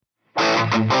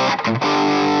Hi,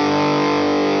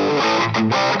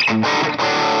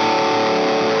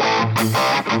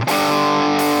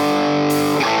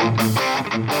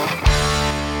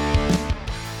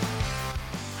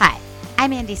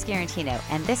 I'm Andy Scarantino,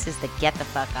 and this is the Get the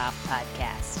Fuck Off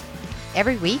podcast.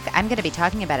 Every week, I'm going to be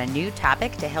talking about a new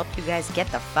topic to help you guys get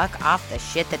the fuck off the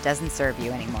shit that doesn't serve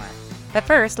you anymore. But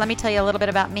first, let me tell you a little bit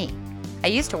about me. I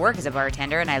used to work as a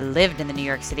bartender, and I lived in the New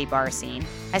York City bar scene.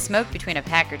 I smoked between a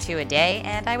pack or two a day,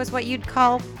 and I was what you'd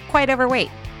call quite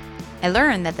overweight. I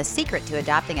learned that the secret to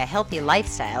adopting a healthy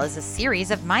lifestyle is a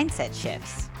series of mindset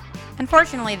shifts.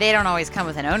 Unfortunately, they don't always come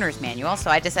with an owner's manual,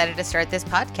 so I decided to start this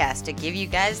podcast to give you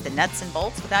guys the nuts and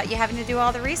bolts without you having to do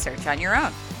all the research on your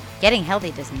own. Getting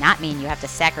healthy does not mean you have to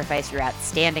sacrifice your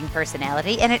outstanding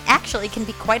personality, and it actually can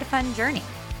be quite a fun journey.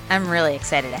 I'm really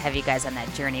excited to have you guys on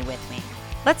that journey with me.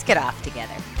 Let's get off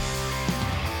together.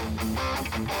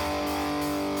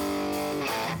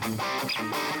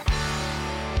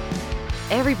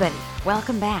 Everybody,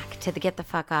 welcome back to the Get the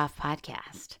Fuck Off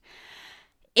podcast.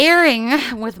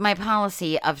 Erring with my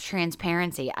policy of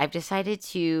transparency, I've decided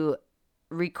to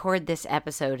record this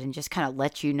episode and just kind of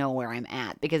let you know where I'm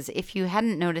at. Because if you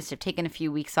hadn't noticed, I've taken a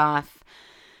few weeks off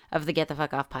of the Get the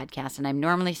Fuck Off podcast, and I'm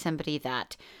normally somebody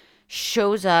that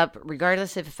shows up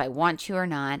regardless of if I want to or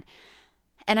not.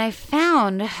 And I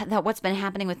found that what's been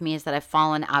happening with me is that I've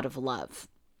fallen out of love.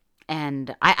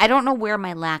 And I don't know where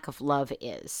my lack of love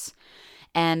is.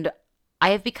 And I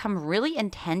have become really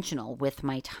intentional with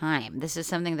my time. This is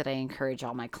something that I encourage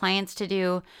all my clients to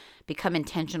do. Become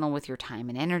intentional with your time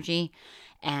and energy.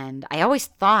 And I always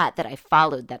thought that I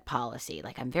followed that policy.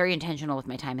 Like, I'm very intentional with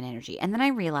my time and energy. And then I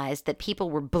realized that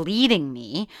people were bleeding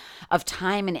me of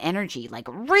time and energy, like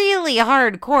really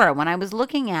hardcore. When I was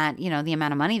looking at, the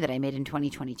amount of money that I made in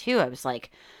 2022, I was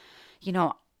like,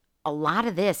 a lot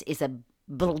of this is a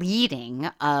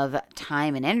bleeding of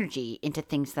time and energy into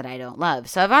things that I don't love.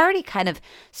 So I've already kind of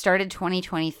started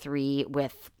 2023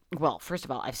 with, well, first of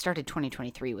all, I've started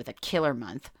 2023 with a killer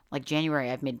month. Like January,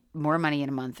 I've made more money in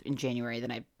a month in January than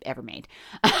I've ever made,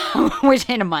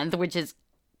 which is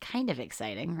kind of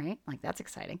exciting, right? Like, that's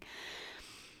exciting.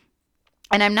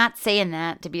 And I'm not saying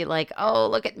that to be like, oh,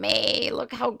 look at me,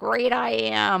 look how great I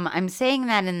am. I'm saying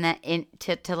that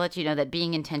to let you know that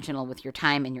being intentional with your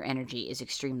time and your energy is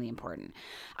extremely important.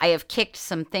 I have kicked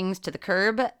some things to the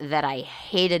curb that I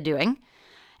hated doing,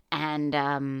 and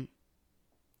I'm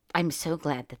so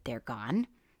glad that they're gone.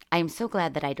 I'm so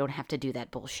glad that I don't have to do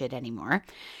that bullshit anymore.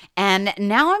 And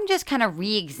now I'm just kind of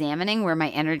re-examining where my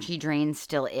energy drain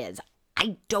still is.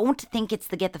 I don't think it's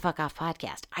the Get the Fuck Off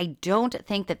podcast. I don't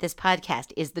think that this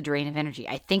podcast is the drain of energy.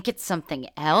 I think it's something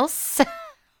else.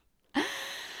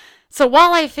 So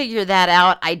while I figure that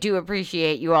out, I do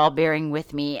appreciate you all bearing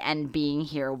with me and being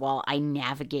here while I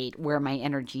navigate where my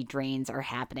energy drains are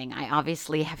happening. I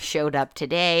obviously have showed up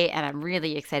today, and I'm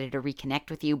really excited to reconnect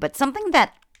with you. But something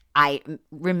that I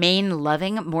remain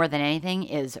loving more than anything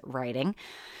is writing.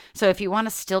 So if you want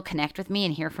to still connect with me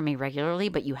and hear from me regularly,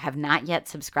 but you have not yet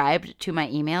subscribed to my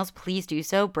emails, please do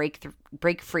so.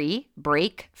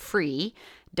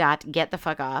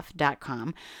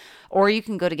 breakfree.getthefuckoff.com. Or you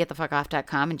can go to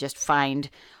getthefuckoff.com and just find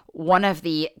one of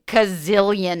the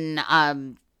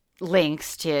gazillion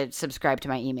links to subscribe to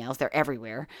my emails. They're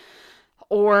everywhere.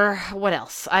 Or what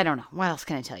else? I don't know. What else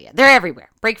can I tell you? They're everywhere.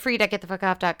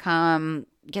 breakfree.getthefuckoff.com,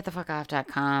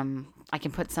 getthefuckoff.com. I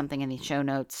can put something in the show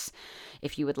notes.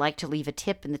 If you would like to leave a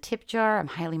tip in the tip jar, I'm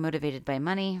highly motivated by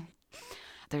money.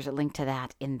 There's a link to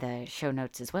that in the show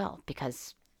notes as well,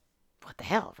 because what the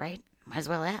hell, right? Might as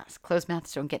well ask. Closed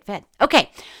mouths don't get fed.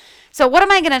 Okay, so what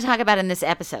am I going to talk about in this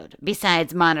episode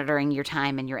besides monitoring your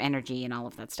time and your energy and all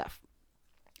of that stuff?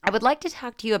 I would like to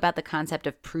talk to you about the concept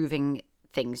of proving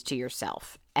things to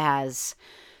yourself as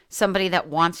somebody that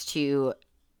wants to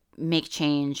make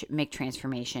change, make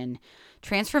transformation.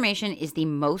 Transformation is the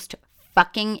most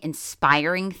fucking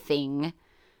inspiring thing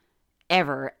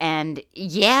ever. And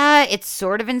yeah, it's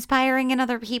sort of inspiring in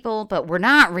other people, but we're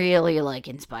not really like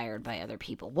inspired by other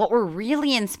people. What we're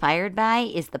really inspired by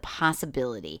is the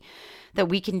possibility that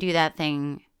we can do that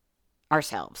thing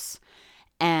ourselves.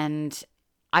 And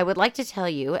I would like to tell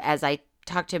you, as I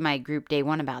talked to my group day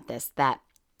one about this, that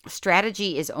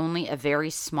strategy is only a very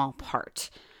small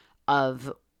part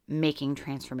of making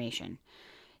transformation.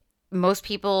 Most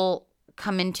people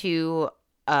come into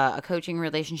a coaching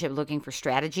relationship looking for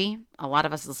strategy. A lot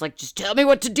of us is like, just tell me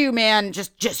what to do, man.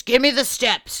 Just give me the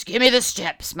steps. Give me the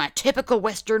steps. My typical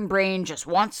Western brain just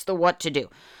wants the what to do.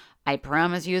 I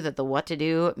promise you that the what to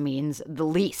do means the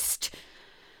least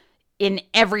in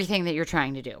everything that you're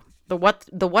trying to do. The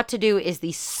what to do is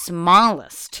the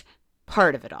smallest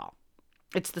part of it all.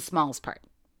 It's the smallest part.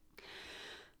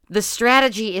 The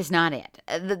strategy is not it.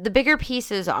 The bigger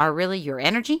pieces are really your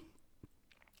energy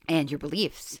and your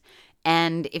beliefs.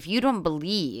 And if you don't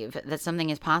believe that something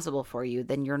is possible for you,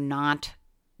 then you're not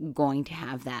going to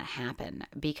have that happen.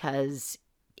 Because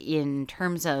in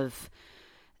terms of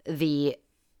the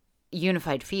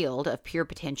unified field of pure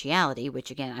potentiality,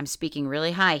 which again, I'm speaking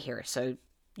really high here, so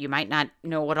you might not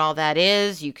know what all that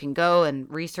is. You can go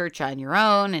and research on your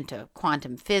own into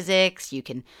quantum physics. You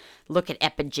can look at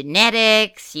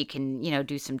epigenetics. You can,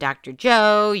 do some Dr.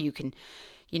 Joe. You can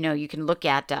look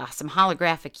at some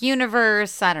holographic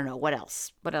universe. I don't know. What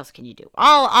else? What else can you do?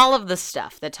 All of the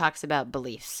stuff that talks about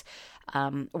beliefs.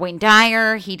 Wayne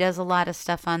Dyer, he does a lot of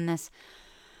stuff on this.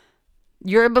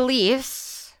 Your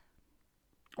beliefs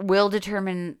will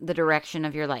determine the direction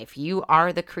of your life. You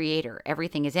are the creator.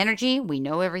 Everything is energy. We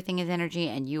know everything is energy,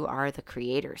 and you are the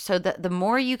creator. So the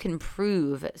more you can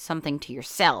prove something to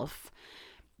yourself,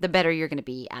 the better you're going to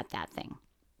be at that thing.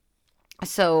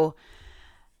 So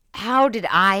how did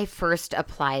I first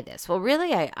apply this? Well,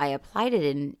 really, I applied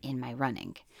it in my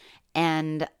running.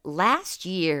 And last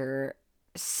year,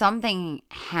 something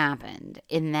happened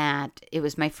in that it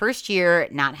was my first year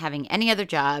not having any other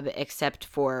job except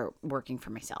for working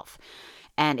for myself.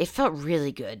 And it felt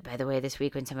really good, by the way, this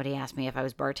week when somebody asked me if I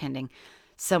was bartending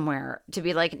somewhere, to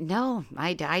be like, no,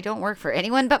 I don't work for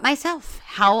anyone but myself.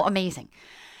 How amazing.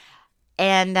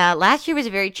 And last year was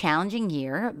a very challenging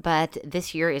year, but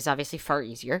this year is obviously far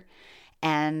easier.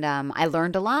 And I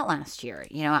learned a lot last year.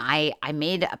 I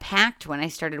made a pact when I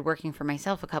started working for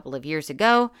myself a couple of years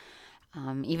ago.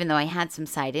 Even though I had some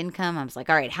side income, I was like,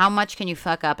 all right, how much can you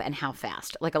fuck up and how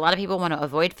fast? Like, a lot of people want to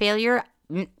avoid failure.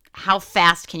 How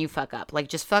fast can you fuck up? Like,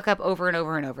 just fuck up over and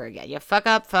over and over again. You fuck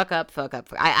up, fuck up, fuck up.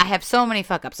 I have so many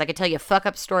fuck ups. I could tell you fuck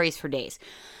up stories for days.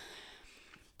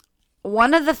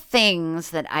 One of the things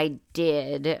that I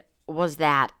did was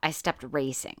that I stopped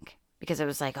racing because I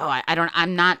was like, oh, I don't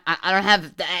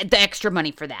have the extra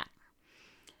money for that.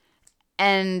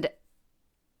 And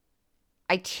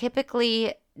I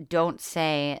typically don't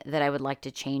say that I would like to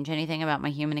change anything about my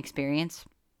human experience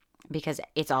because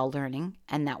it's all learning,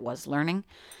 and that was learning.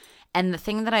 And the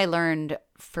thing that I learned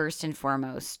first and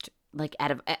foremost, like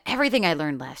out of everything I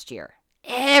learned last year,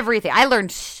 I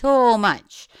learned so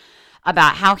much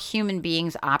about how human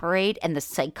beings operate and the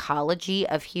psychology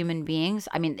of human beings.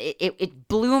 I mean, it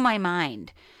blew my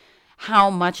mind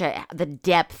how much the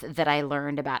depth that I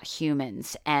learned about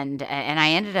humans, and I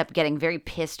ended up getting very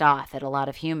pissed off at a lot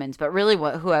of humans, but really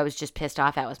who I was just pissed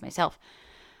off at was myself.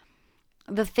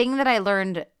 The thing that I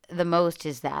learned the most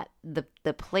is that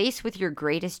the place with your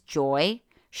greatest joy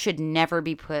should never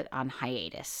be put on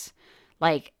hiatus.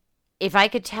 Like, if I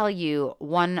could tell you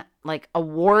one like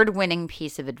award-winning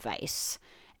piece of advice,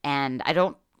 and I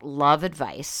don't love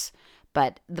advice,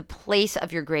 but the place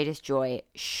of your greatest joy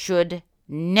should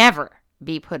never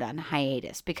be put on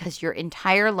hiatus, because your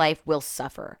entire life will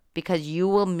suffer because you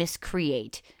will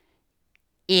miscreate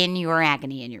in your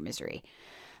agony and your misery.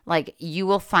 Like, you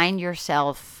will find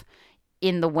yourself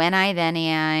in the when I then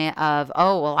I of,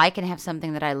 oh, well, I can have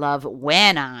something that I love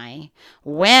when I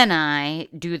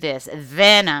do this,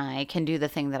 then I can do the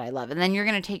thing that I love. And then you're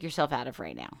going to take yourself out of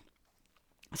right now.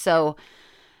 So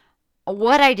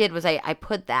what I did was I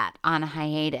put that on a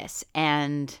hiatus,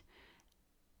 and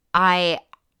I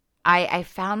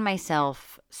found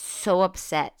myself so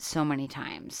upset so many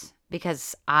times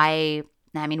because I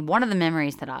mean, one of the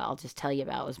memories that I'll just tell you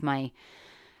about was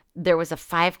there was a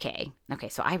 5K. Okay,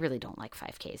 so I really don't like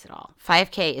 5Ks at all.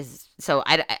 5K is, so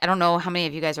I don't know how many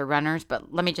of you guys are runners,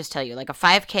 but let me just tell you, like, a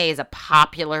 5K is a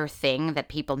popular thing that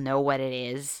people know what it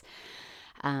is.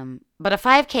 But a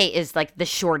 5K is like the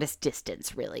shortest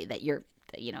distance, really, that you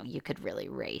could really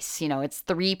race. It's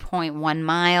 3.1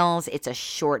 miles. It's a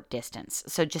short distance.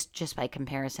 So just by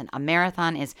comparison, a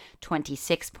marathon is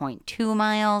 26.2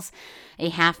 miles. A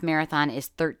half marathon is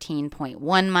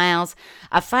 13.1 miles.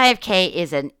 A 5K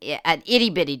is an itty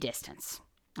bitty distance.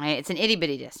 Right? It's an itty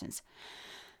bitty distance.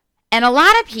 And a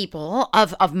lot of people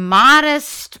of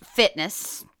modest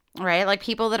fitness, right? Like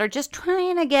people that are just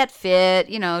trying to get fit,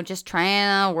 just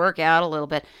trying to work out a little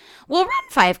bit, will run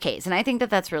 5Ks. And I think that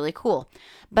that's really cool.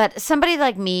 But somebody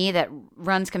like me that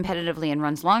runs competitively and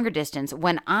runs longer distance,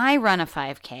 when I run a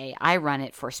 5K, I run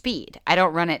it for speed. I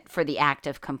don't run it for the act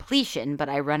of completion, but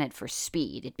I run it for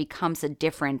speed. It becomes a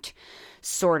different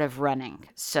sort of running.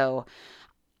 So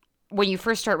when you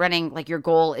first start running, like, your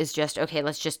goal is just, okay,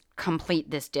 let's just complete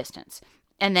this distance.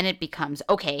 And then it becomes,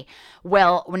 okay,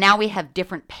 well, now we have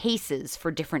different paces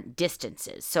for different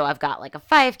distances. So I've got like a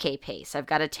 5K pace, I've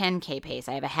got a 10K pace,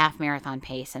 I have a half marathon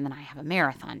pace, and then I have a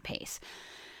marathon pace.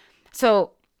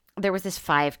 So there was this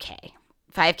 5K.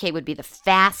 5K would be the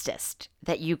fastest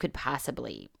that you could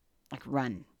possibly like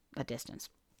run a distance.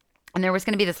 And there was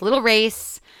going to be this little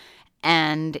race,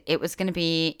 and it was going to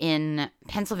be in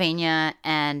Pennsylvania,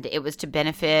 and it was to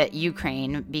benefit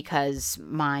Ukraine because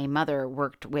my mother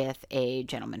worked with a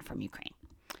gentleman from Ukraine.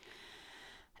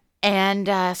 And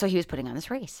so he was putting on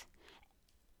this race.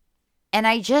 And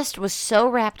I just was so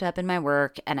wrapped up in my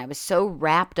work, and I was so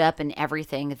wrapped up in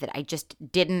everything that I just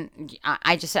didn't,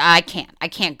 I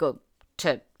can't go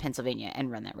to Pennsylvania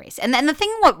and run that race. And then the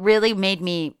thing what really made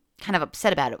me kind of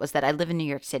upset about it was that I live in New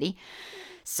York City.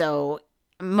 So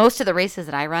most of the races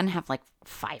that I run have like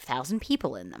 5,000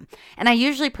 people in them. And I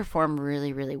usually perform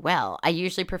really, really well. I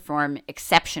usually perform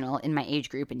exceptional in my age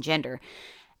group and gender.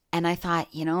 And I thought,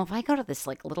 if I go to this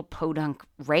like little podunk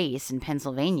race in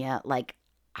Pennsylvania, like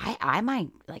I might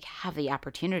like have the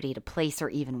opportunity to place or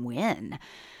even win.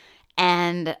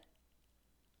 And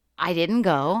I didn't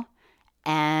go.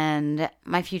 And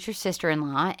my future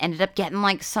sister-in-law ended up getting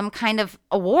like some kind of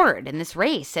award in this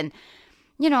race. And,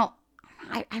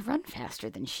 I run faster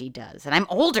than she does, and I'm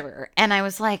older. And I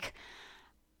was like,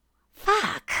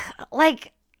 fuck,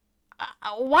 like,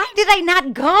 why did I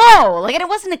not go? Like, and it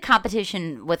wasn't a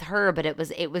competition with her, but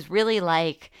it was really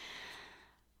like,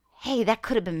 hey, that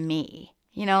could have been me.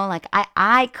 Like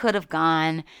I could have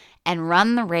gone and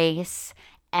run the race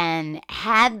and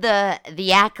had the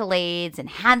accolades and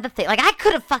had the thing. Like, I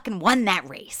could have fucking won that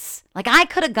race. Like, I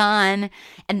could have gone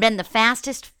and been the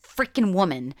fastest freaking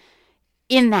woman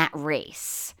in that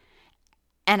race.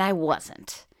 And I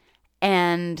wasn't.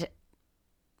 And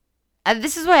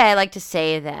this is why I like to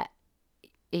say that,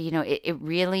 it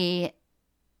really,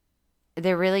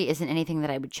 there really isn't anything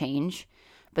that I would change.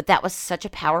 But that was such a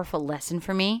powerful lesson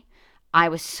for me. I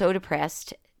was so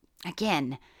depressed.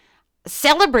 Again,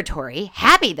 celebratory,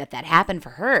 happy that happened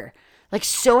for her. Like,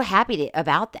 so happy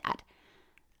about that.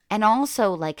 And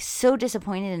also, like, so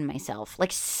disappointed in myself.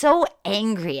 Like, so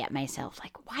angry at myself.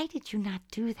 Like, why did you not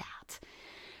do that?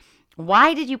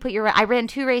 Why did you put I ran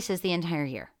 2 races the entire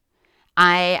year.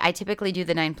 I typically do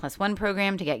the 9+1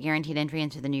 program to get guaranteed entry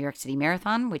into the New York City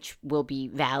Marathon, which will be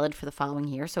valid for the following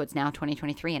year. So it's now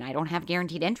 2023, and I don't have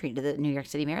guaranteed entry to the New York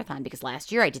City Marathon because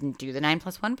last year I didn't do the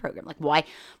 9+1 program. Like,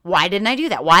 why didn't I do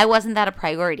that? Why wasn't that a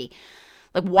priority?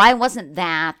 Like, why wasn't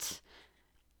that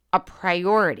a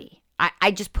priority?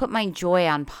 I just put my joy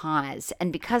on pause.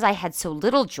 And because I had so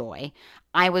little joy,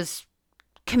 I was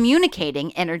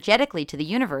communicating energetically to the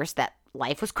universe that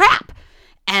life was crap.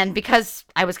 And because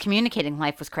I was communicating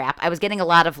life was crap, I was getting a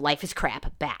lot of life is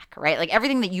crap back, right? Like,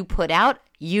 everything that you put out,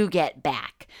 you get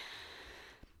back.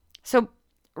 So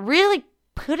really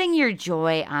putting your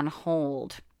joy on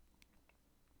hold,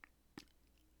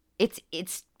 it's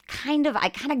kind of, I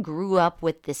kind of grew up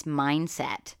with this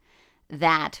mindset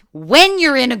that when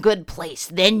you're in a good place,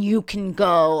 then you can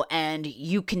go and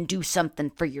you can do something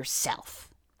for yourself.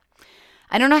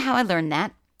 I don't know how I learned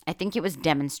that. I think it was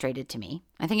demonstrated to me.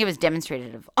 I think it was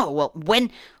demonstrated of,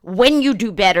 when you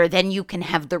do better, then you can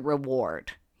have the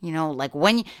reward. Like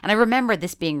and I remember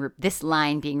this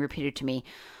line being repeated to me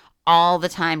all the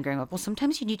time growing up. Well,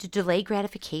 sometimes you need to delay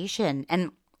gratification.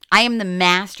 And I am the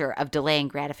master of delaying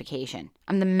gratification.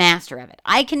 I'm the master of it.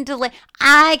 I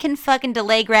can fucking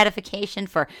delay gratification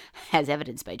for, as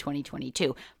evidenced by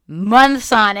 2022,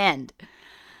 months on end.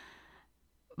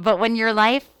 But when you're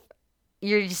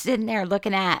just sitting there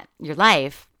looking at your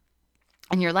life,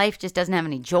 and your life just doesn't have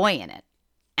any joy in it.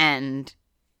 And,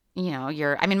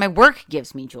 my work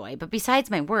gives me joy, but besides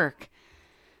my work,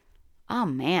 oh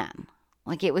man,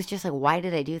 like, it was just like, why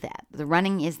did I do that? The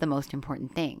running is the most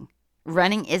important thing.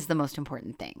 Running is the most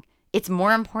important thing. It's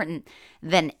more important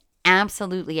than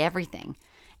absolutely everything.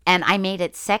 And I made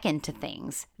it second to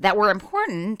things that were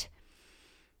important,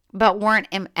 but weren't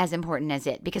as important as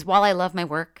it. Because while I love my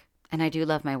work, and I do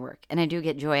love my work, and I do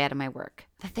get joy out of my work,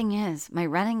 the thing is, my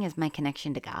running is my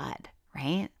connection to God,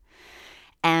 right?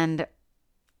 And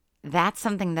that's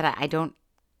something that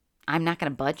I'm not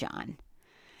going to budge on.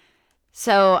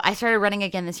 So I started running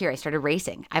again this year. I started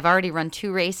racing. I've already run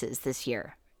 2 races this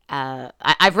year.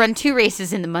 I've run 2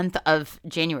 races in the month of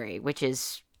January, which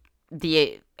is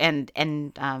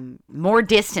more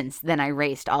distance than I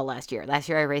raced all last year. Last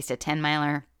year I raced a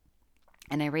 10-miler,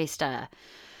 and I raced I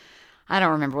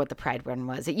don't remember what the Pride Run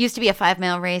was. It used to be a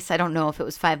 5-mile race. I don't know if it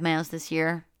was 5 miles this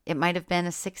year. It might have been a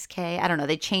 6K. I don't know.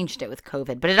 They changed it with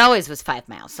COVID, but it always was 5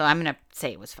 miles. So I'm going to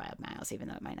say it was 5 miles, even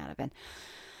though it might not have been.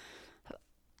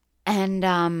 And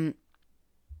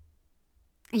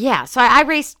so I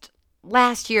raced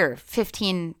last year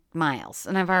 15 miles,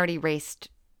 and I've already raced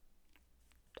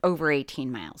over 18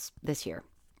 miles this year,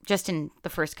 just in the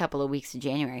first couple of weeks of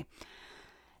January.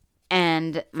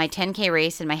 And my 10K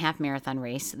race and my half marathon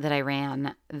race that I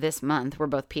ran this month were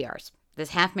both PRs.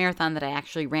 This half marathon that I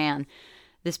actually ran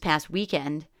this past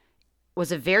weekend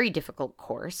was a very difficult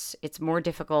course. It's more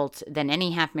difficult than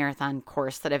any half marathon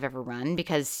course that I've ever run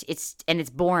because it's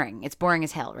boring. It's boring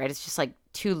as hell, right? It's just like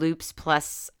 2 loops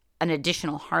plus an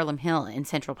additional Harlem Hill in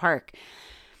Central Park.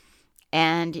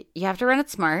 And you have to run it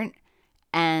smart,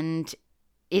 and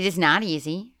it is not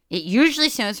easy. It usually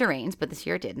snows or rains, but this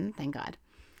year it didn't, thank God.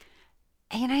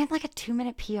 And I had like a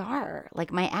 2-minute PR.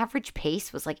 Like my average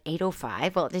pace was like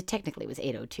 8:05. Well, it technically was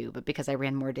 8:02, but because I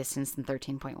ran more distance than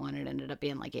 13.1, it ended up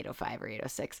being like 8:05 or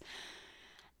 8:06.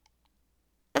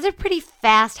 That's a pretty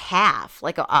fast half,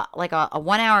 like a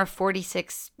 1 hour,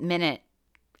 46 minute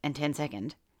and 10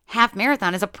 second half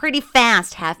marathon is a pretty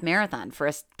fast half marathon for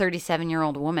a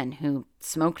 37-year-old woman who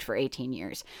smoked for 18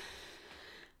 years.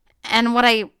 And what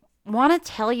I want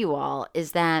to tell you all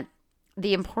is that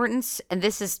the importance, and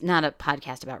this is not a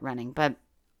podcast about running, but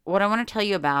what I want to tell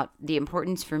you about the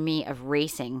importance for me of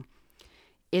racing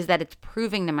is that it's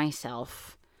proving to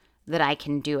myself that I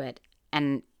can do it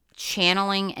and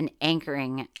channeling and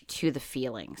anchoring to the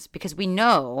feelings. Because we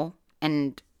know,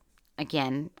 and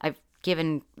again, I've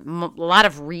given a lot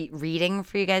of reading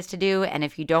for you guys to do, and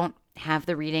if you don't have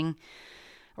the reading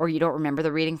or you don't remember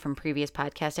the reading from previous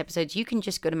podcast episodes, you can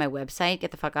just go to my website,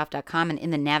 getthefuckoff.com, and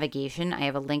in the navigation, I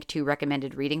have a link to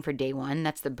recommended reading for day one.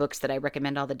 That's the books that I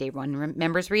recommend all the day one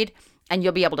members read, and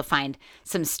you'll be able to find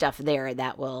some stuff there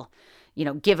that will,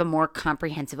 give a more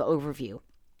comprehensive overview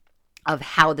of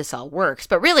how this all works.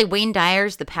 But really, Wayne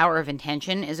Dyer's The Power of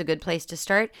Intention is a good place to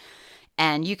start,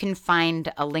 and you can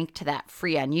find a link to that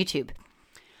free on YouTube.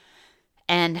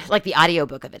 And like the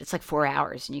audiobook of it, it's like 4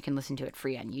 hours, and you can listen to it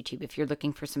free on YouTube if you're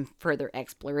looking for some further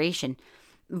exploration.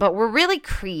 But we're really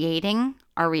creating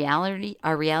our reality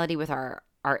with our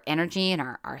energy and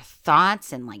our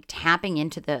thoughts, and like tapping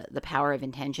into the power of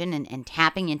intention and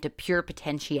tapping into pure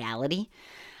potentiality.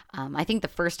 I think the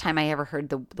first time I ever heard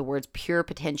the words pure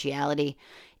potentiality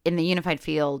in the unified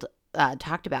field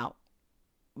talked about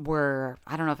were,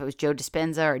 I don't know if it was Joe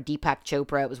Dispenza or Deepak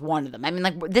Chopra. It was one of them. I mean,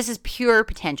 like, this is pure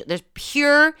potential. There's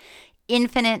pure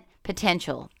infinite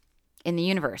potential in the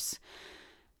universe.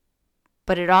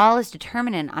 But it all is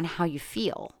determinant on how you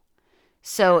feel.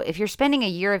 So if you're spending a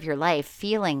year of your life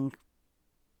feeling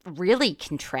really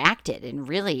contracted and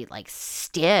really like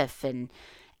stiff,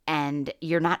 and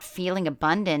you're not feeling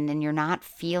abundant, and you're not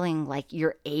feeling like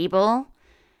you're able,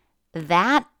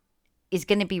 that is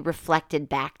going to be reflected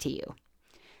back to you.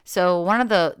 So one of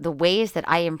the ways that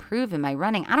I improve in my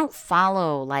running, I don't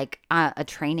follow like a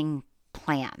training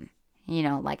plan.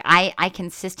 Like I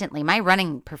consistently, my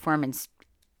running performance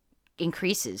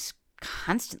increases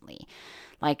constantly.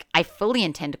 Like, I fully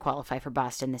intend to qualify for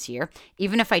Boston this year.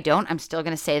 Even if I don't, I'm still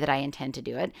going to say that I intend to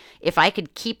do it. If I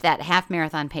could keep that half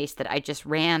marathon pace that I just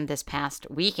ran this past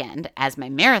weekend as my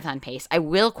marathon pace, I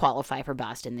will qualify for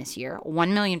Boston this year,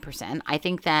 1,000,000%. I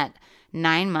think that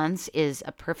 9 months is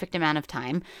a perfect amount of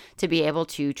time to be able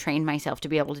to train myself to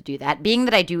be able to do that. Being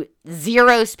that I do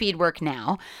zero speed work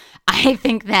now, I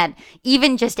think that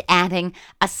even just adding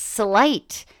a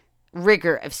slight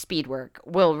rigor of speed work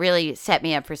will really set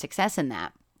me up for success in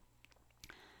that.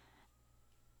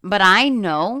 But I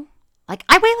know, like,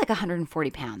 I weigh like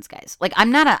 140 pounds, guys. Like,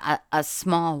 I'm not a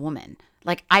small woman.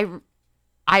 Like, I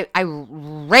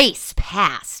race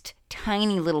past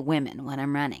tiny little women when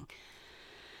I'm running.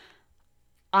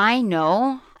 I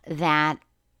know that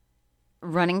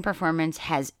running performance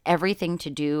has everything to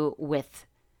do with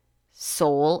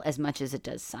soul as much as it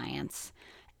does science.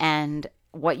 And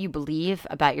what you believe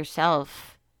about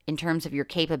yourself in terms of your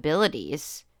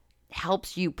capabilities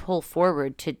helps you pull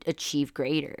forward to achieve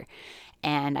greater.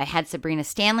 And I had Sabrina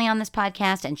Stanley on this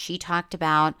podcast, and she talked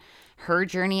about her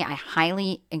journey. I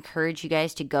highly encourage you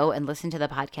guys to go and listen to the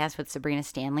podcast with Sabrina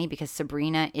Stanley, because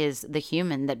Sabrina is the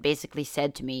human that basically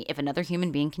said to me, if another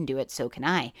human being can do it, so can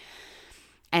I.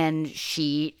 And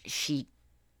she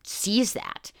sees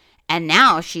that. And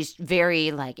now she's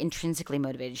very like intrinsically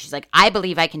motivated. She's like, I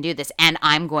believe I can do this, and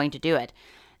I'm going to do it.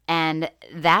 And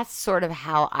that's sort of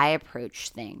how I approach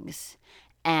things.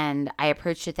 And I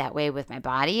approached it that way with my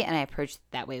body, and I approached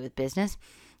it that way with business.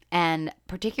 And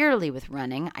particularly with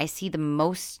running, I see the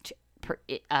most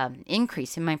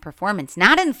increase in my performance,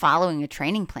 not in following a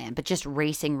training plan, but just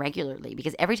racing regularly.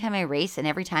 Because every time I race, and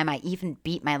every time I even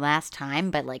beat my last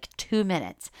time by like 2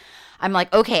 minutes, I'm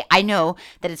like, okay, I know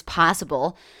that it's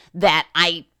possible that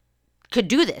I could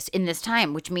do this in this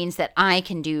time, which means that I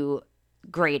can do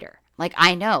greater. Like,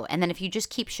 I know. And then if you just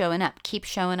keep showing up, keep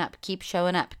showing up, keep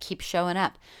showing up, keep showing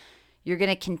up, you're going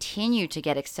to continue to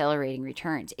get accelerating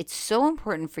returns. It's so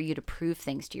important for you to prove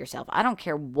things to yourself. I don't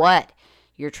care what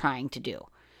you're trying to do.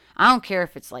 I don't care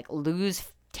if it's like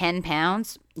lose 10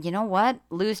 pounds. You know what?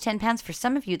 Lose 10 pounds. For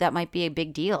some of you, that might be a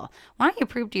big deal. Why don't you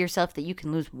prove to yourself that you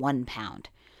can lose 1 pound?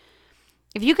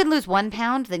 If you can lose 1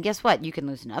 pound, then guess what? You can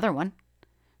lose another one.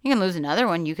 You can lose another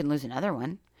one. You can lose another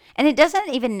one. And it doesn't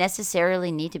even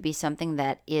necessarily need to be something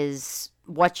that is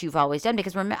what you've always done.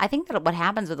 Because I think that what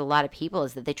happens with a lot of people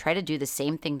is that they try to do the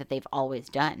same thing that they've always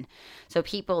done. So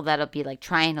people that'll be like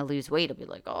trying to lose weight will be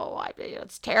like, oh,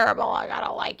 it's terrible. I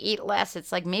gotta like eat less.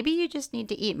 It's like maybe you just need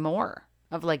to eat more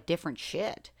of like different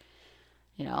shit.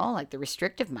 You know, like the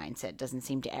restrictive mindset doesn't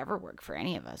seem to ever work for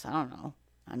any of us. I don't know.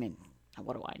 I mean,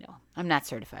 what do I know? I'm not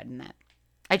certified in that.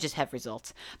 I just have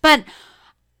results. But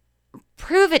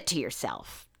prove it to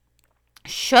yourself.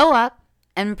 Show up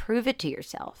and prove it to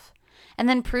yourself. And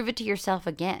then prove it to yourself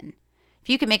again. If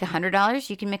you can make $100,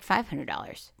 you can make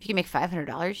 $500. If you can make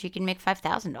 $500, you can make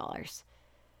 $5,000.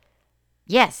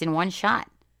 Yes, in one shot.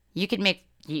 You can make,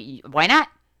 why not?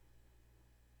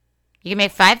 You can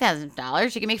make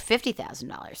 $5,000. You can make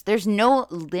 $50,000. There's no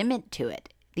limit to it.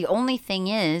 The only thing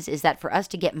is that for us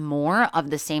to get more of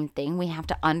the same thing, we have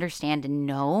to understand and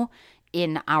know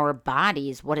in our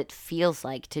bodies what it feels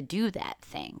like to do that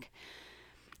thing.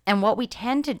 And what we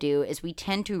tend to do is we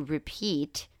tend to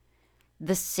repeat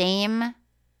the same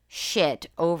shit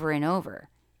over and over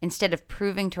instead of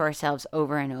proving to ourselves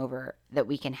over and over that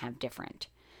we can have different.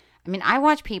 I mean, I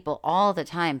watch people all the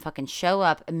time fucking show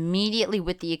up immediately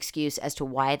with the excuse as to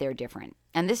why they're different.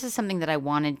 And this is something that I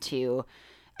wanted to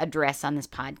address on this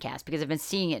podcast because I've been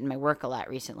seeing it in my work a lot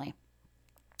recently.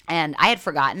 And I had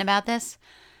forgotten about this,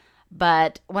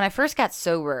 but when I first got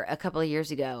sober a couple of years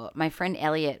ago, my friend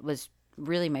Elliot was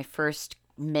really my first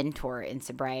mentor in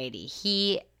sobriety.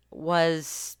 He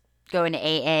was going to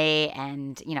AA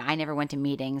and, you know, I never went to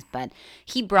meetings, but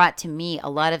he brought to me a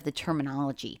lot of the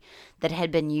terminology that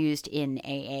had been used in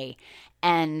AA.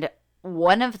 And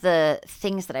one of the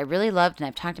things that I really loved, and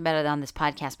I've talked about it on this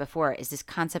podcast before, is this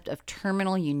concept of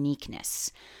terminal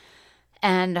uniqueness.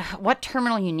 And what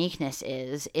terminal uniqueness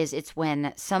is it's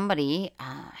when somebody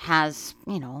has,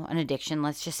 you know, an addiction,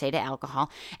 let's just say to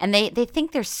alcohol, and they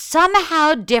think they're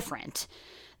somehow different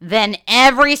than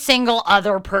every single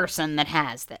other person that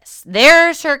has this.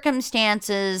 Their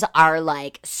circumstances are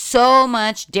like so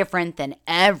much different than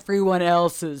everyone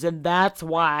else's, and that's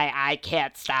why I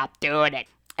can't stop doing it.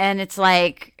 And it's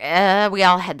like, we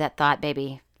all had that thought,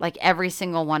 baby. Like every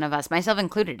single one of us, myself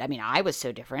included. I mean, I was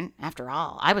so different. After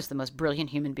all, I was the most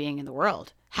brilliant human being in the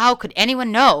world. How could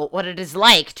anyone know what it is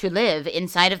like to live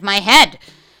inside of my head?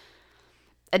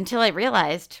 Until I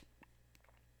realized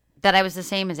that I was the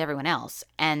same as everyone else.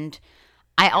 And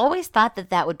I always thought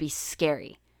that that would be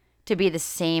scary, to be the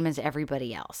same as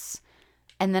everybody else.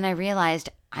 And then I realized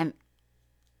I'm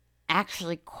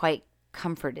actually quite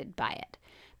comforted by it.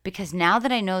 Because now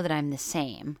that I know that I'm the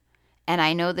same, and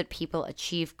I know that people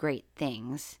achieve great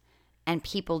things, and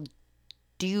people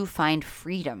do find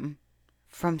freedom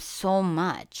from so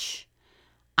much,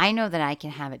 I know that I can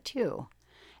have it too.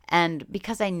 And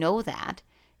because I know that,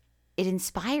 it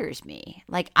inspires me.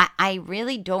 Like, I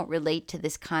really don't relate to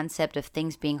this concept of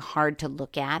things being hard to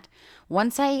look at.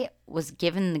 Once I was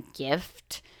given the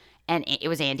gift, and it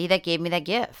was Andy that gave me that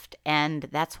gift, and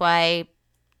that's why,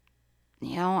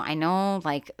 you know, I know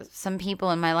like some people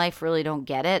in my life really don't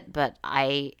get it, but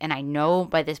I know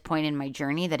by this point in my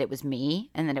journey that it was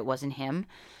me and that it wasn't him,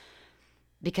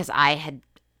 because I had,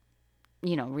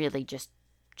 you know, really just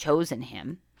chosen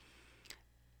him.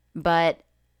 But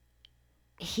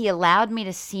he allowed me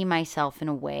to see myself in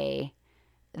a way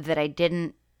that I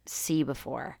didn't see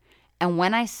before. And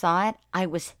when I saw it, I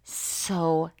was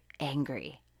so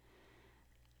angry.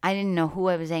 I didn't know who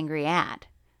I was angry at.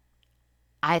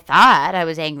 I thought I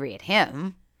was angry at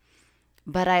him,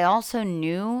 but I also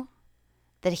knew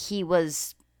that he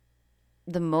was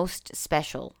the most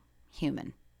special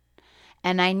human.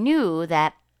 And I knew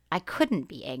that I couldn't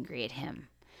be angry at him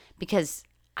because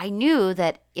I knew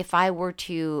that if I were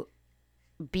to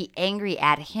be angry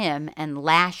at him and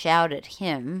lash out at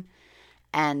him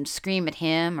and scream at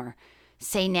him or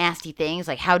say nasty things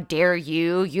like, how dare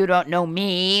you, you don't know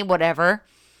me, whatever,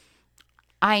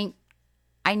 I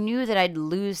knew that I'd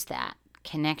lose that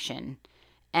connection.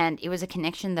 And it was a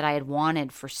connection that I had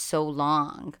wanted for so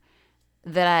long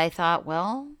that I thought,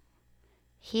 well,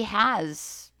 he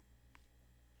has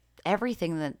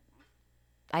everything that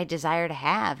I desire to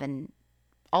have. And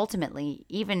ultimately,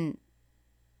 even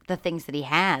the things that he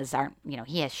has aren't, you know,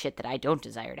 he has shit that I don't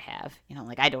desire to have. You know,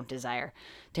 like I don't desire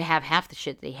to have half the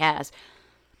shit that he has.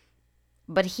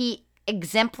 But he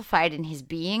exemplified in his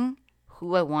being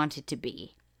who I wanted to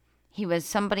be. He was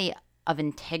somebody of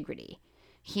integrity.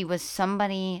 He was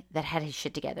somebody that had his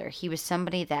shit together. He was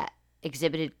somebody that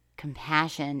exhibited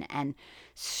compassion and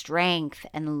strength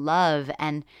and love.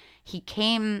 And he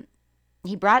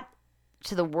brought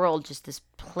to the world just this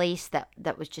place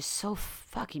that was just so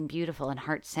fucking beautiful and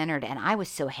heart-centered. And I was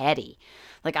so heady.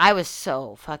 Like, I was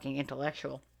so fucking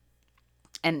intellectual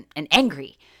and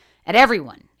angry at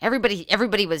everyone.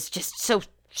 Everybody was just so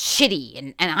shitty,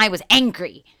 and I was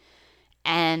angry.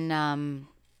 And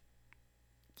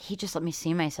he just let me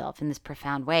see myself in this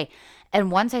profound way.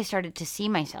 And once I started to see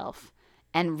myself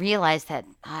and realize that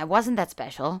I wasn't that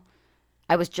special,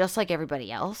 I was just like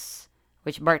everybody else,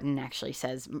 which Martin actually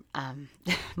says,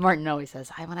 Martin always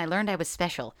says, when I learned I was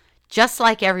special, just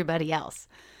like everybody else,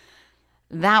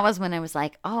 that was when I was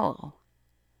like, oh,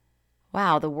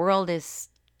 wow, the world is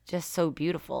just so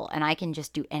beautiful, and I can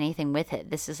just do anything with it.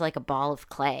 This is like a ball of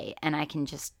clay, and I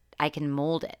can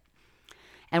mold it.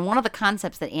 And one of the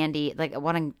concepts that Andy, like,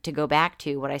 wanting to go back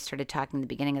to what I started talking in the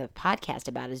beginning of the podcast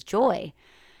about, is joy.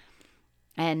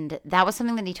 And that was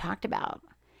something that he talked about.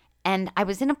 And I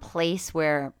was in a place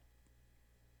where,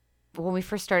 when we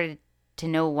first started to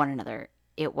know one another,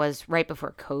 it was right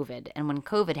before COVID. And when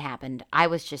COVID happened, I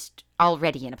was just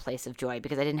already in a place of joy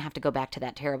because I didn't have to go back to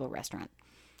that terrible restaurant.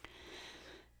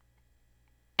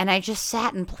 And I just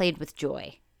sat and played with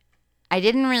joy. I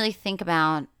didn't really think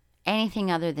about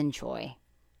anything other than joy.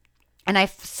 And I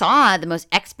saw the most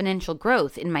exponential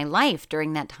growth in my life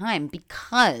during that time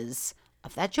because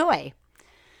of that joy.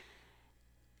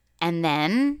 And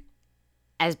then,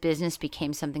 as business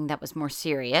became something that was more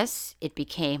serious, it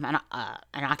became an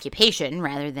occupation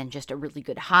rather than just a really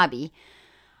good hobby.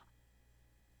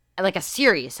 Like a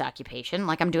serious occupation.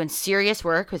 Like, I'm doing serious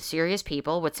work with serious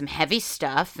people with some heavy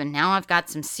stuff. And now I've got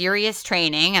some serious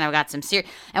training, and I've got some serious.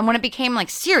 And when it became like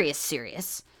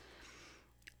serious,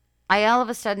 I all of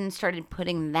a sudden started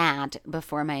putting that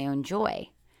before my own joy.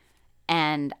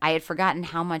 And I had forgotten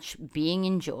how much being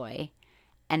in joy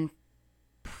and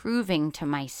proving to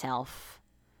myself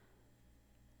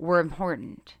were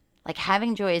important. Like,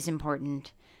 having joy is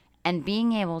important, and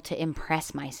being able to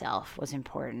impress myself was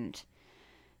important.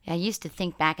 I used to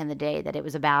think back in the day that it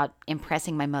was about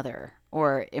impressing my mother,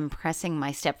 or impressing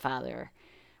my stepfather,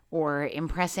 or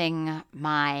impressing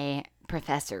my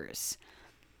professors,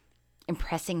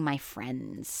 impressing my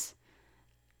friends.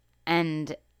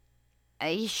 And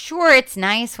sure, it's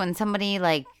nice when somebody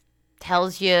like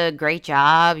tells you, great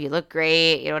job, you look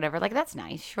great, whatever. Like, that's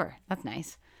nice. Sure, that's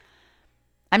nice.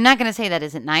 I'm not going to say that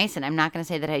isn't nice, and I'm not going to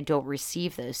say that I don't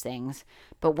receive those things.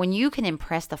 But when you can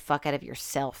impress the fuck out of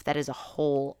yourself, that is a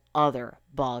whole other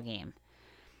ballgame.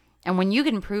 And when you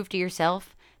can prove to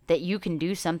yourself that you can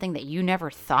do something that you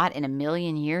never thought in a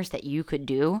million years that you could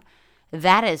do,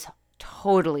 that is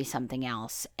totally something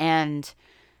else. And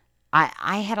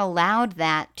I had allowed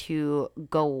that to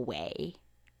go away.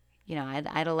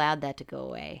 I'd allowed that to go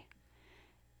away.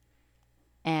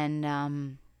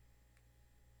 And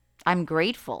I'm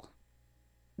grateful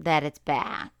that it's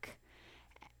back.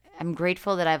 I'm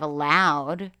grateful that I've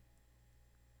allowed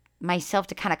myself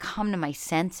to kind of come to my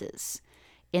senses,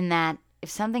 in that if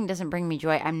something doesn't bring me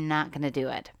joy, I'm not going to do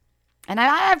it. And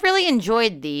I've really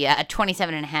enjoyed the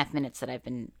 27 and a half minutes that I've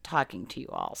been talking to you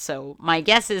all. So my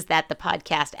guess is that the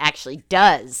podcast actually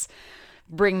does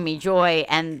bring me joy,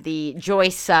 and the joy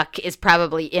suck is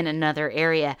probably in another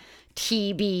area.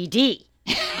 TBD.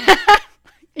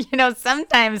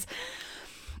 Sometimes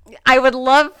I would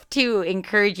love to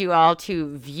encourage you all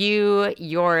to view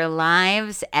your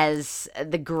lives as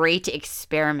the great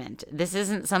experiment. This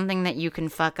isn't something that you can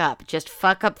fuck up. Just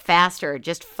fuck up faster.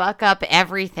 Just fuck up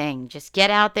everything. Just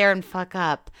get out there and fuck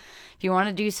up. If you want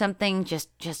to do something, just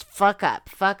fuck up.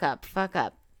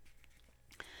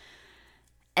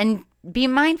 And be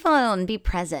mindful and be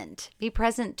present. Be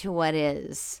present to what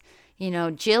is.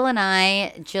 Jill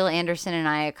Anderson and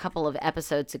I, a couple of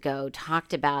episodes ago,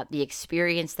 talked about the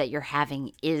experience that you're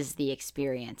having is the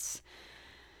experience.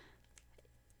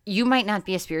 You might not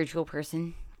be a spiritual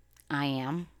person. I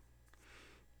am.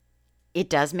 It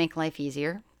does make life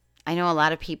easier. I know a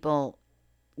lot of people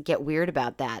get weird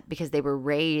about that because they were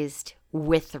raised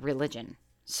with religion.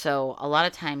 So a lot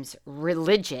of times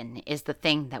religion is the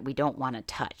thing that we don't want to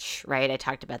touch, right? I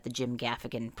talked about the Jim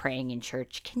Gaffigan praying in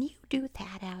church. Can you do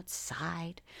that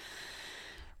outside?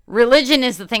 Religion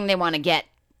is the thing they want to get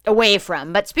away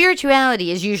from, but spirituality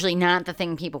is usually not the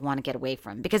thing people want to get away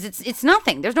from, because it's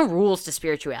nothing. There's no rules to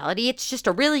spirituality. It's just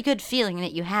a really good feeling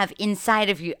that you have inside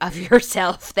of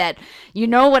yourself, that you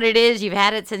know what it is. You've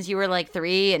had it since you were like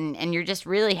 3, and you're just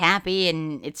really happy,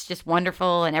 and it's just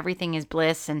wonderful, and everything is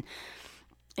bliss. And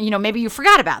maybe you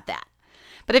forgot about that.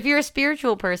 But if you're a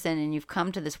spiritual person and you've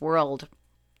come to this world,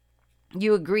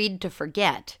 you agreed to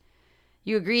forget.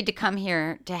 You agreed to come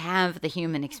here to have the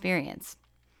human experience.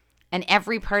 And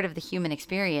every part of the human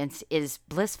experience is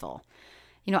blissful.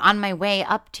 You know, on my way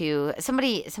up to,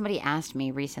 somebody asked me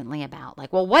recently about,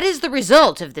 like, well, what is the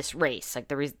result of this race? Like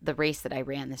the race that I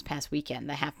ran this past weekend,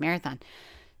 the half marathon.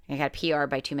 I got a PR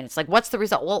by 2 minutes. Like, what's the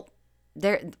result?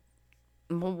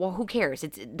 Well, who cares?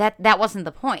 It's that wasn't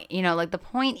the point. You know, like, the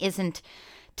point isn't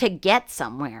to get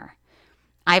somewhere.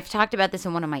 I've talked about this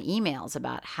in one of my emails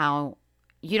about how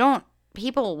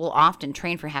people will often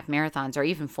train for half marathons or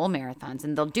even full marathons,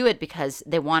 and they'll do it because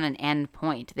they want an end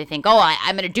point. They think,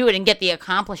 I'm going to do it and get the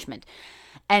accomplishment.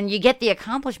 And you get the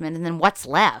accomplishment, and then what's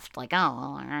left? Like, oh,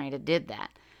 well, all right, I did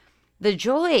that. The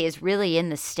joy is really in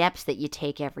the steps that you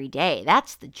take every day.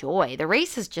 That's the joy. The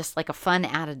race is just like a fun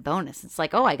added bonus. It's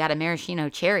like, I got a maraschino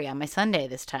cherry on my sundae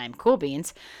this time. Cool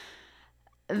beans.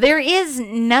 There is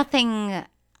nothing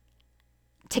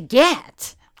to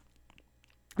get.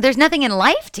 There's nothing in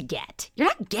life to get. You're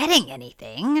not getting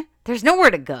anything. There's nowhere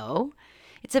to go.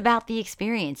 It's about the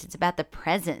experience. It's about the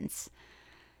presence.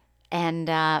 And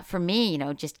for me,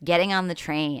 just getting on the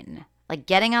train. Like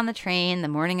getting on the train the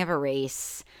morning of a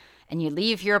race, and you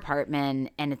leave your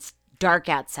apartment, and it's dark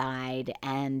outside,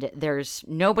 and there's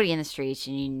nobody in the streets,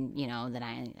 and then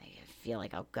I feel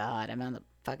like, oh God, I'm on the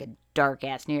fucking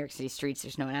dark-ass New York City streets.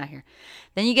 There's no one out here.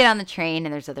 Then you get on the train,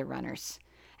 and there's other runners.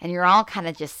 And you're all kind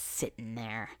of just sitting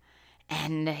there.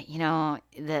 And,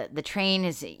 the train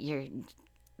is, the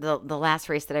last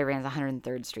race that I ran is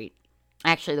 103rd Street.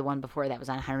 Actually, the one before that was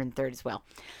on 103rd as well.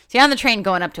 So you're on the train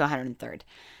going up to 103rd.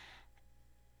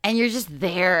 And you're just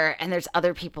there, and there's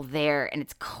other people there, and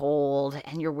it's cold,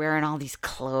 and you're wearing all these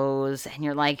clothes, and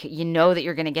you're like, that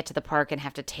you're going to get to the park and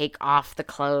have to take off the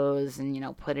clothes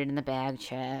and, put it in the bag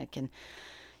check. And,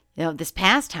 this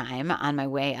past time on my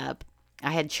way up,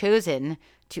 I had chosen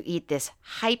to eat this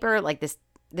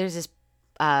there's this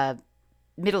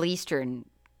Middle Eastern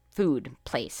food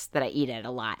place that I eat at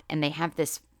a lot, and they have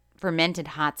this fermented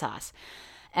hot sauce.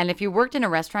 And if you worked in a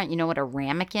restaurant, you know what a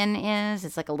ramekin is.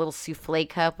 It's like a little souffle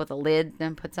cup with a lid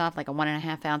that puts off, like a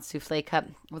 1.5 ounce souffle cup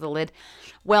with a lid.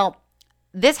 Well,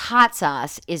 this hot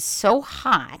sauce is so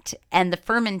hot, and the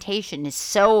fermentation is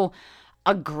so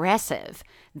aggressive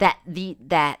that the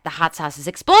hot sauces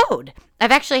explode.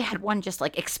 I've actually had one just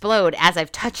like explode as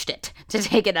I've touched it to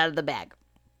take it out of the bag.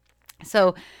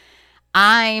 So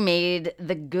I made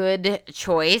the good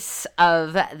choice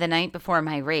of the night before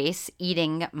my race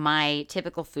eating my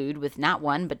typical food with not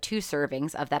one but 2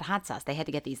 servings of that hot sauce. They had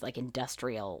to get these like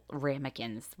industrial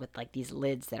ramekins with like these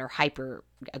lids that are hyper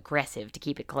aggressive to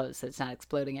keep it closed so it's not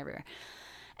exploding everywhere.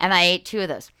 And I ate 2 of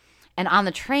those. And on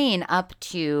the train up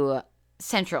to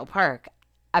Central Park,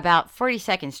 about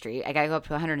 42nd Street, I got to go up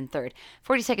to 103rd.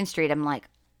 42nd Street, I'm like,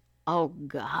 oh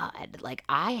God, like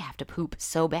I have to poop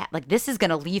so bad. Like this is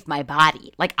going to leave my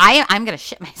body. Like I'm going to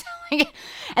shit myself.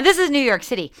 And this is New York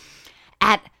City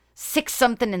at 6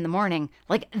 something in the morning.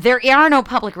 Like there are no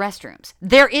public restrooms.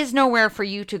 There is nowhere for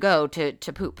you to go to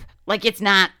poop. Like it's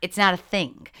not a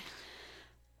thing.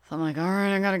 So I'm like, all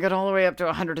right, I got to get all the way up to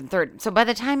 103rd. So by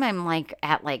the time I'm like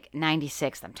at like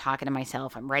 96th, I'm talking to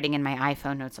myself. I'm writing in my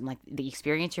iPhone notes. I'm like, the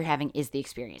experience you're having is the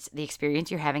experience. The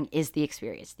experience you're having is the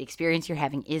experience. The experience you're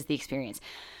having is the experience.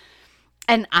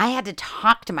 And I had to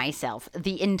talk to myself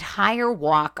the entire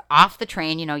walk off the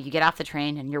train. You get off the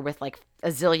train and you're with like a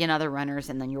zillion other runners,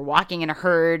 and then you're walking in a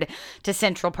herd to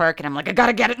Central Park, and I'm like, I got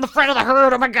to get in the front of the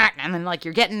herd. Oh my God. And then like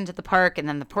you're getting into the park, and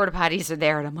then the porta potties are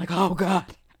there, and I'm like, oh God.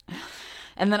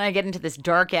 And then I get into this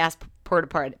dark-ass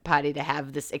porta potty to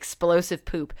have this explosive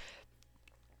poop.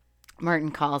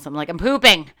 Martin calls. I'm like, I'm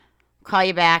pooping. Call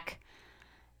you back.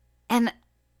 And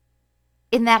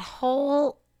in that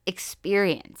whole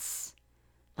experience,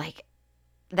 like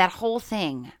that whole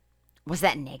thing, was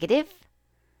that negative?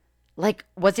 Like,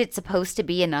 was it supposed to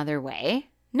be another way?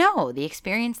 No, the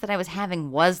experience that I was having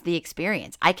was the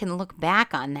experience. I can look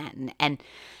back on that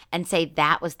and say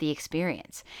that was the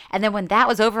experience. And then when that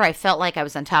was over, I felt like I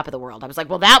was on top of the world. I was like,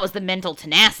 well, that was the mental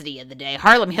tenacity of the day.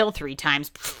 Harlem Hill 3 times.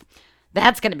 Pfft,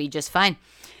 that's going to be just fine.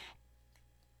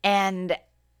 And,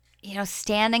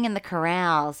 standing in the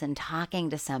corrals and talking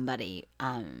to somebody,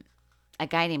 a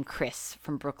guy named Chris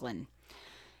from Brooklyn.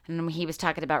 And he was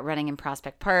talking about running in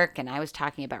Prospect Park, and I was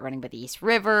talking about running by the East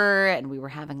River, and we were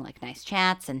having like nice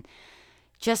chats and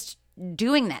just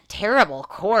doing that terrible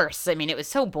course. I mean, it was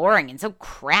so boring and so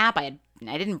crap. I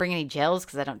didn't bring any gels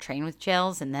because I don't train with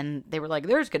gels. And then they were like,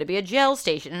 there's going to be a gel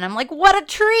station. And I'm like, what a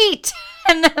treat.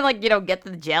 And then like, get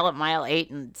to the gel at mile 8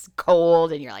 and it's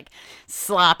cold and you're like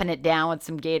slopping it down with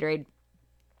some Gatorade.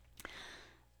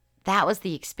 that was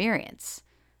the experience.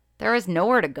 There was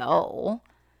nowhere to go.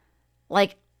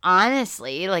 Like,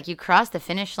 honestly, like, you cross the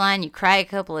finish line, you cry a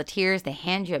couple of tears, they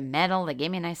hand you a medal, they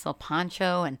gave me a nice little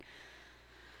poncho, and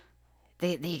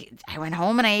I went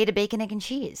home and I ate a bacon, egg, and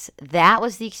cheese. That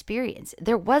was the experience.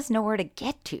 There was nowhere to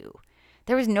get to.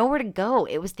 There was nowhere to go.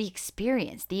 It was the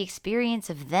experience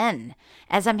of then,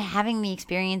 as I'm having the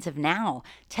experience of now,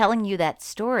 telling you that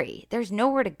story. There's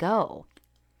nowhere to go.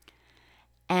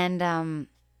 And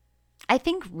I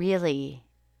think really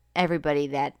everybody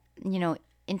that,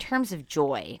 in terms of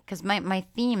joy, because my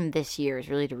theme this year is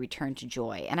really to return to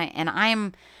joy. And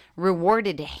I'm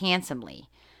rewarded handsomely,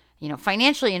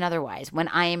 financially and otherwise, when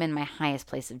I am in my highest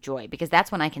place of joy, because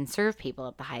that's when I can serve people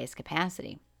at the highest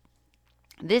capacity.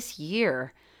 This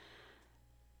year,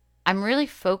 I'm really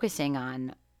focusing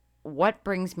on what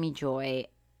brings me joy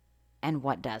and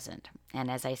what doesn't.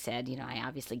 And as I said, I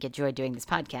obviously get joy doing this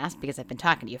podcast because I've been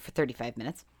talking to you for 35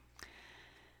 minutes.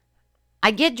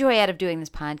 I get joy out of doing this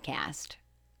podcast.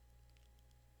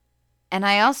 And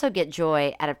I also get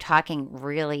joy out of talking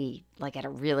really, like, at a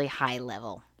really high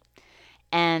level.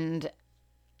 And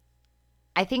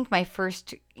I think my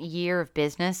first year of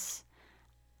business,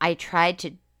 I tried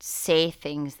to say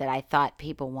things that I thought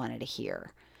people wanted to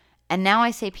hear. And now I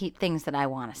say things that I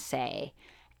want to say.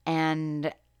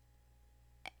 And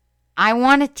I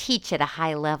want to teach at a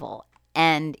high level.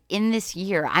 And in this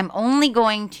year, I'm only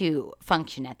going to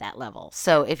function at that level.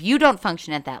 So if you don't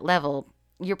function at that level,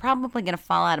 you're probably going to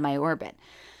fall out of my orbit.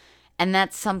 And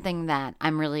that's something that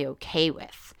I'm really okay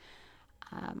with.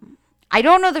 I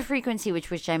don't know the frequency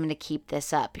with which I'm going to keep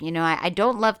this up. I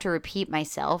don't love to repeat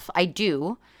myself. I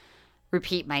do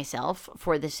repeat myself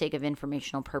for the sake of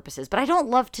informational purposes, but I don't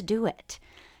love to do it.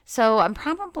 So I'm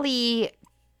probably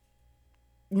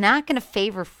not going to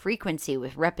favor frequency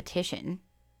with repetition.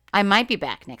 I might be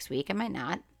back next week. I might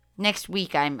not. Next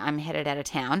week I'm headed out of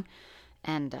town,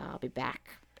 and I'll be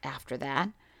back after that.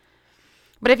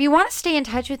 But if you want to stay in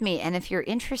touch with me, and if you're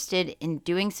interested in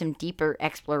doing some deeper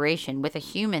exploration with a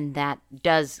human that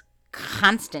does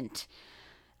constant,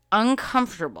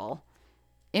 uncomfortable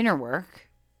inner work,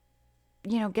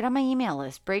 get on my email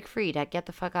list,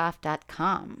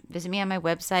 breakfree.getthefuckoff.com. Visit me on my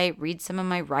website, read some of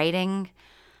my writing.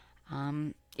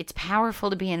 It's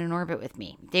powerful to be in an orbit with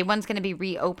me. Day one's going to be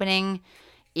reopening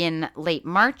in late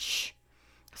March,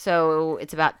 so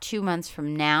it's about 2 months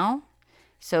from now.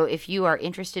 So if you are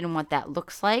interested in what that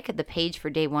looks like, the page for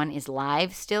day one is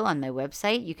live still on my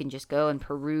website. You can just go and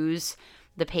peruse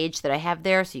the page that I have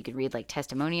there, so you can read like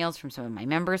testimonials from some of my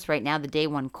members. Right now, the day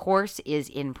one course is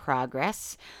in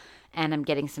progress, and I'm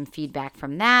getting some feedback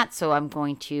from that. So I'm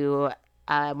going to,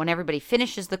 when everybody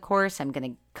finishes the course, I'm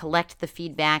going to collect the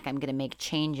feedback. I'm going to make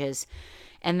changes.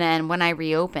 And then when I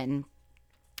reopen,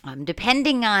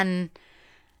 depending on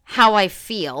how I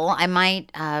feel, I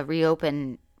might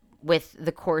reopen with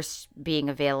the course being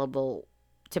available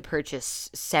to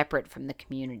purchase separate from the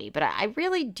community. But I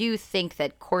really do think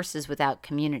that courses without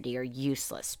community are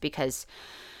useless because,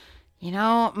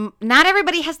 not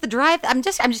everybody has the drive. I'm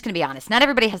just going to be honest. Not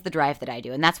everybody has the drive that I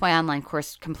do. And that's why online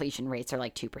course completion rates are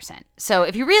like 2%. So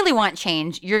if you really want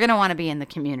change, you're going to want to be in the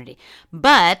community.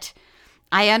 But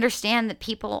I understand that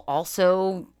people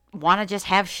also want to just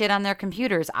have shit on their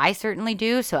computers. I certainly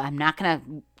do. So I'm not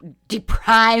going to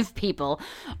deprive people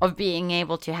of being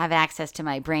able to have access to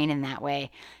my brain in that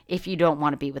way if you don't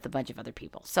want to be with a bunch of other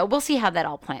people. So we'll see how that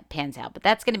all pans out. But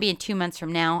that's going to be in 2 months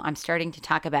from now. I'm starting to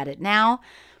talk about it now.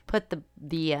 Put the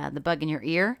bug in your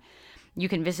ear. You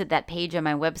can visit that page on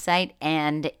my website.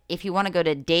 And if you want to go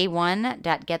to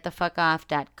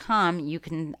day1.getthefuckoff.com, you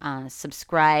can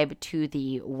subscribe to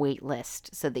the wait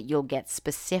list so that you'll get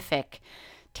specific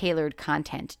tailored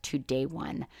content to day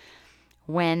one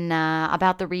when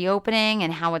about the reopening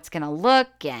and how it's going to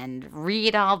look, and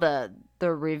read all the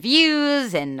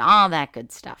reviews and all that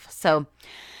good stuff. So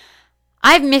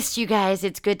I've missed you guys.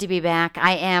 It's good to be back.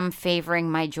 I am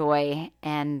favoring my joy,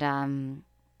 and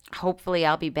hopefully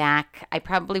I'll be back. I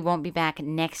probably won't be back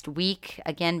next week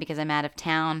again because I'm out of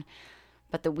town,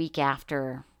 but the week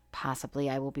after, possibly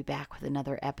I will be back with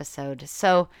another episode.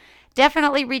 So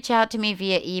definitely reach out to me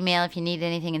via email if you need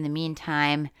anything in the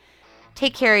meantime.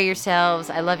 Take care of yourselves.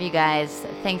 I love you guys.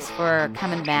 Thanks for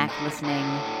coming back, listening.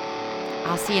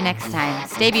 I'll see you next time.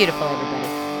 Stay beautiful,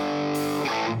 everybody.